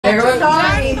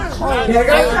There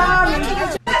goes Tommie.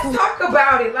 Let's talk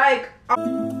about it. Like,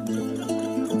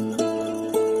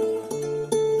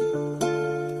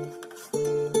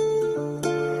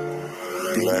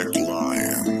 Black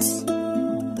Lions.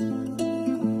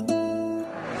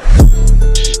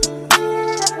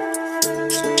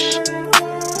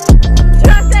 Should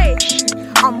I say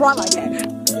I'm wrong like that?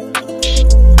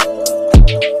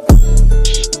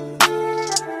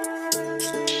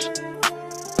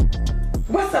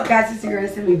 what's up, guys? It's your girl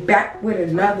Sammy back with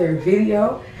another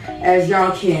video. As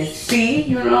y'all can see,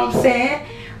 you know what I'm saying?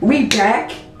 We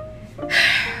back.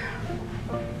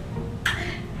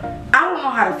 I don't know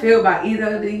how to feel about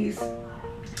either of these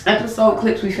episode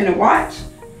clips we finna watch,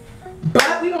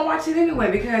 but we gonna watch it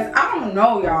anyway because I don't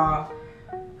know, y'all.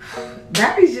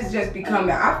 Baddies just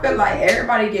becoming, I feel like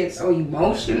everybody gets so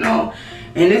emotional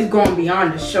and it's going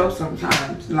beyond the show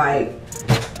sometimes. Like,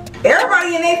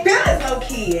 everybody in their feelings low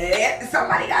key.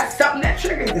 Somebody got something that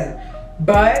triggers them.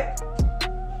 But,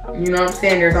 you know what I'm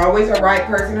saying? There's always a right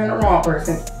person and a wrong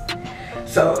person.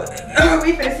 So,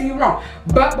 we finna see you wrong.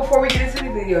 But before we get into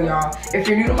the video, y'all, if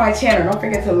you're new to my channel, don't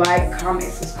forget to like,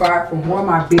 comment, subscribe for more of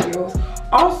my videos.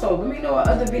 Also, let me know what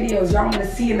other videos y'all want to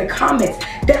see in the comments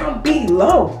down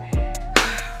below.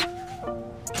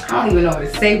 I don't even know what to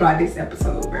say about this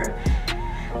episode, bro.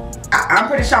 I'm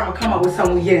pretty sure I'm gonna come up with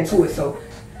something when we get into it. So,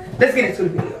 let's get into the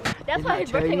video. That's why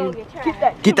his birthday gonna get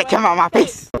trash. Get that camera on my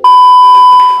face.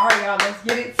 Alright, y'all, let's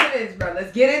get into this, bro.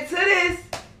 Let's get into this.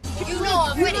 You know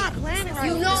I'm with it.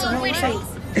 You know I'm with it.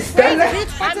 Stunna.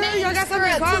 I met y'all got something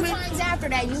in common. 2 times after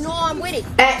that, you know I'm with it.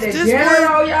 At the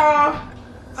dinner, y'all.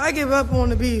 I give up on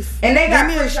the beef. And they got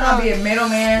Christian be a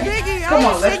middleman. Biggie, Come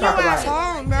on, let's talk about it.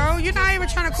 home, bro. You're not even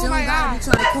trying to cool my eye.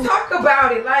 Let's talk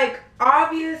about it. Like,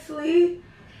 obviously,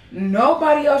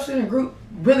 nobody else in the group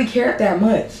really cared that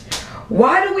much.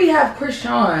 Why do we have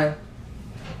Christian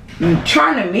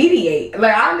trying to mediate?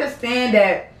 Like, I understand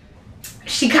that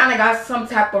she kind of got some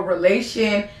type of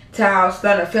relation to how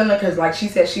Stunna feeling, because like she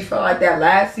said, she felt like that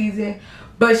last season.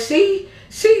 But she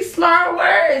slurred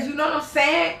words, you know what I'm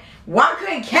saying? Why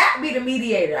couldn't Kat be the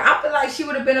mediator? I feel like she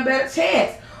would have been a better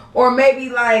chance. Or maybe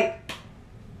like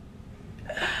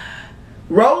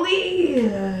Rolly,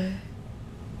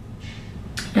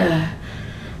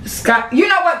 Scott. You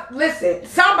know what? Listen,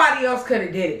 somebody else could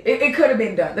have did it. It could have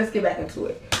been done. Let's get back into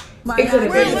it. It could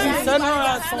have been done. Send her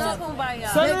ass home.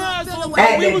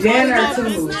 At the dinner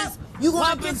too. You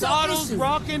Poppins, autos,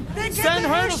 rocking. Send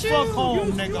her the fuck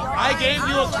home, nigga. I gave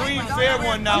you a clean, fair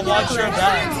one. Now watch your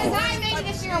back. I made it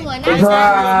a fair one. You're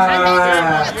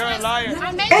a liar.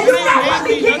 And you know what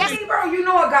be getting me, bro? You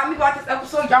know what got me about this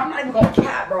episode? Y'all not even gonna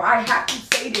cap, bro. I have to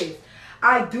say this.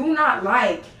 I do not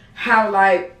like how,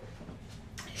 like,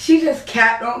 she just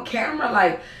capped on camera.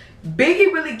 Like,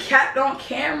 Biggie really capped on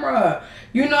camera.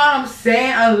 You know what I'm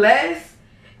saying? Unless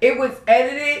it was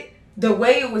edited the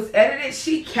way it was edited,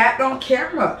 she capped on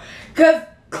camera. Because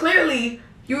clearly,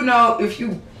 you know, if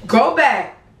you go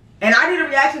back, and I did a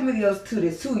reaction videos to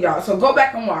this too, y'all. So go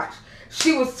back and watch.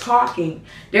 She was talking.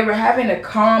 They were having a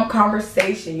calm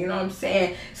conversation. You know what I'm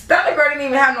saying? Stunna girl didn't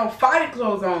even have no fighting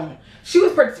clothes on. She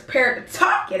was prepared to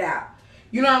talk it out.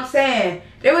 You know what I'm saying?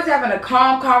 They was having a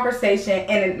calm conversation.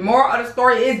 And the moral of the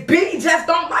story is Biggie just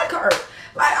don't like her.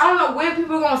 Like, I don't know when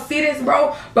people are gonna see this,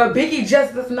 bro, but Biggie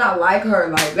just does not like her.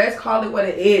 Like, let's call it what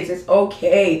it is. It's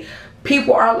okay.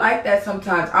 People are like that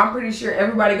sometimes. I'm pretty sure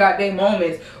everybody got their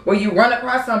moments where you run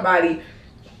across somebody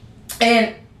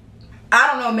and I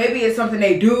don't know, maybe it's something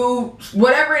they do.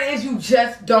 Whatever it is, you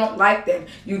just don't like them.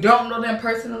 You don't know them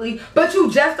personally, but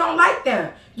you just don't like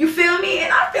them. You feel me?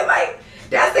 And I feel like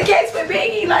that's the case with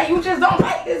Biggie. Like, you just don't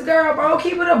like this girl, bro.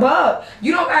 Keep it above.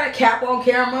 You don't got a cap on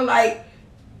camera. Like,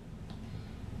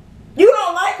 you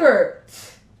don't like her.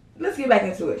 Let's get back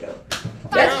into it, though.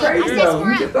 That's crazy, though.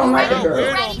 You just don't like the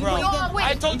girl.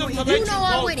 I told them to let you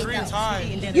go 3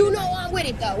 times. You know I'm with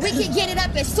it, though. We can get it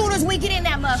up as soon as we get in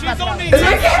that motherfucker.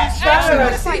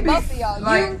 She's fight both of y'all. You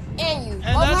and you. And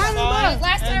that's fine.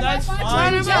 Last time I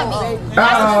fought you, Johnny.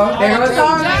 Uh-oh. There goes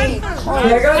Tommie.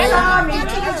 There goes Tommie.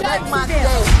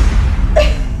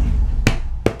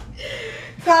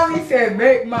 Tommie said,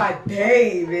 make my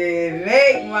day, man.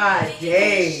 Make my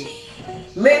day.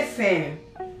 Listen.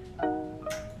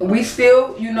 We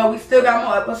still, you know, we still got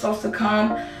more episodes to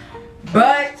come.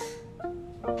 But,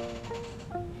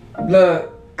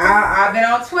 look, I've been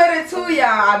on Twitter too, y'all.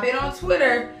 I've been on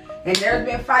Twitter. And there's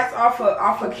been fights off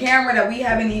of camera that we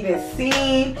haven't even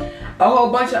seen. A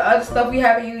whole bunch of other stuff we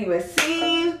haven't even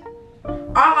seen.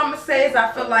 All I'm going to say is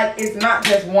I feel like it's not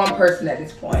just one person at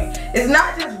this point. It's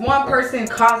not just one person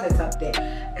causing something.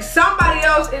 Somebody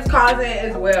else is causing it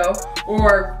as well.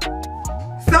 Or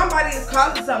somebody somebody is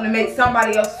causing something to make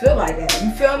somebody else feel like that.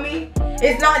 You feel me?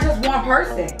 It's not just one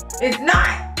person. It's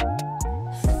not.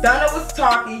 Stunna was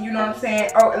talking, you know what I'm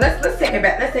saying? Oh, let's take it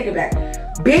back. Let's take it back.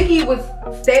 Biggie was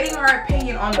stating her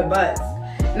opinion on the buzz.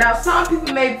 Now, some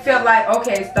people may feel like,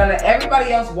 okay, Stunna,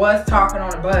 everybody else was talking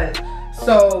on the buzz,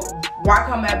 so why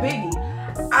come at Biggie?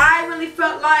 I really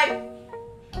felt like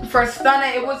for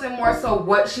Stunna, it wasn't more so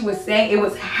what she was saying, it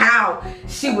was how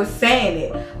she was saying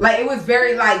it. Like, it was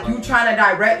very like you trying to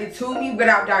direct it to me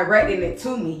without directing it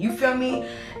to me. You feel me?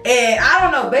 And I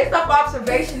don't know, based off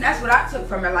observation, that's what I took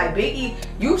from it. Like, Biggie,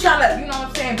 you trying to, you know what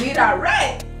I'm saying, be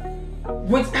direct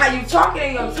with how you talking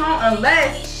in your tone,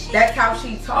 unless that's how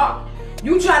she talked.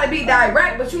 You trying to be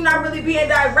direct, but you're not really being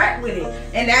direct with it.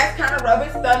 And that's kind of rubbing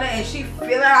Stunna, and she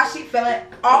feeling how she feeling.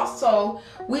 Also,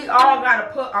 we all got to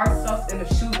put ourselves in the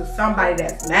shoes of somebody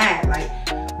that's mad.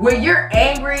 Like, when you're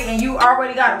angry and you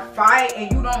already got to fight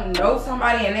and you don't know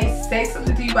somebody and they say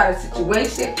something to you about a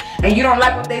situation and you don't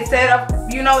like what they said,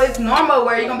 you know, it's normal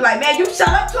where you're going to be like, man, you shut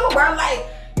up too, bro. Like,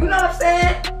 you know what I'm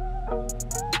saying?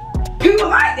 People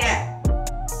like that.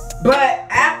 But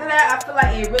after that, I feel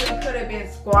like it really could have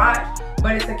been squashed.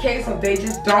 But it's a case of they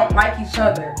just don't like each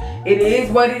other. It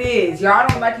is what it is. Y'all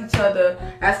don't like each other.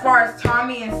 As far as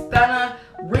Tommie and Stunna,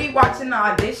 rewatching the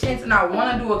auditions, and I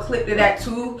want to do a clip to that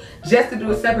too, just to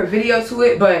do a separate video to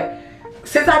it. But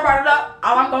since I brought it up,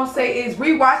 all I'm going to say is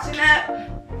rewatching that,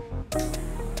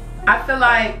 I feel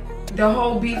like the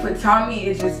whole beef with Tommie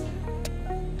is just,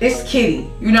 it's kiddie.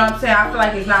 You know what I'm saying? I feel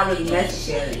like it's not really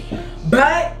necessary.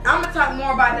 But I'm going to talk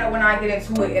more about that when I get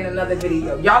into it in another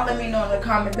video. Y'all let me know in the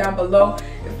comments down below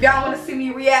if y'all want to see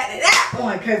me react to that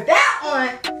one. Because that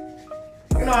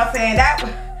one, you know what I'm saying, that's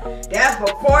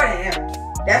before the episode.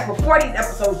 That's before these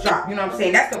episodes drop. You know what I'm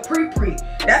saying? That's the pre-pre.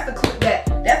 That's the clip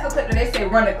that they say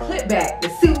run the clip back to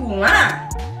see who lying.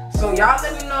 So y'all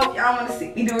let me know if y'all want to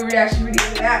see me do a reaction video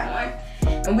to that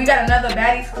one. And we got another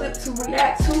Baddies clip to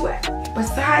react to it.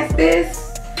 Besides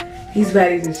this, these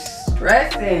Baddies are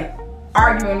stressing,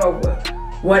 arguing over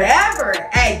whatever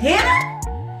at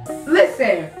dinner.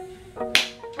 Listen,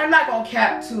 I'm not gonna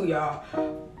cap too, y'all.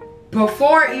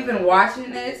 Before even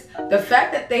watching this, the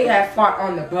fact that they had fought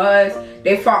on the buzz,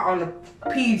 they fought on the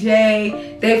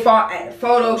PJ, they fought at the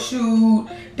photo shoot,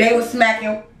 they were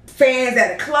smacking fans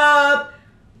at the club.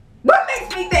 What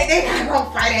makes me think they not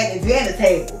gonna fight at the dinner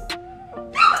table?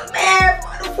 They was mad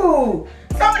for the food.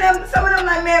 Some of them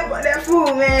like, man, for that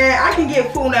food, man. I can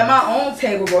get food at my own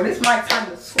table, bro. This is my time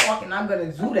to talk, and I'm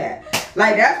gonna do that.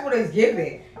 Like, that's what it's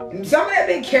giving. And some of them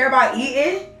didn't care about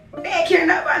eating. They ain't care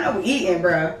nothing about no eating,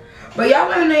 bro. But y'all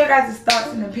let me know your guys'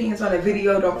 thoughts and opinions on the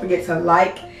video. Don't forget to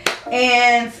like.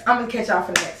 And I'm gonna catch y'all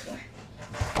for the next one.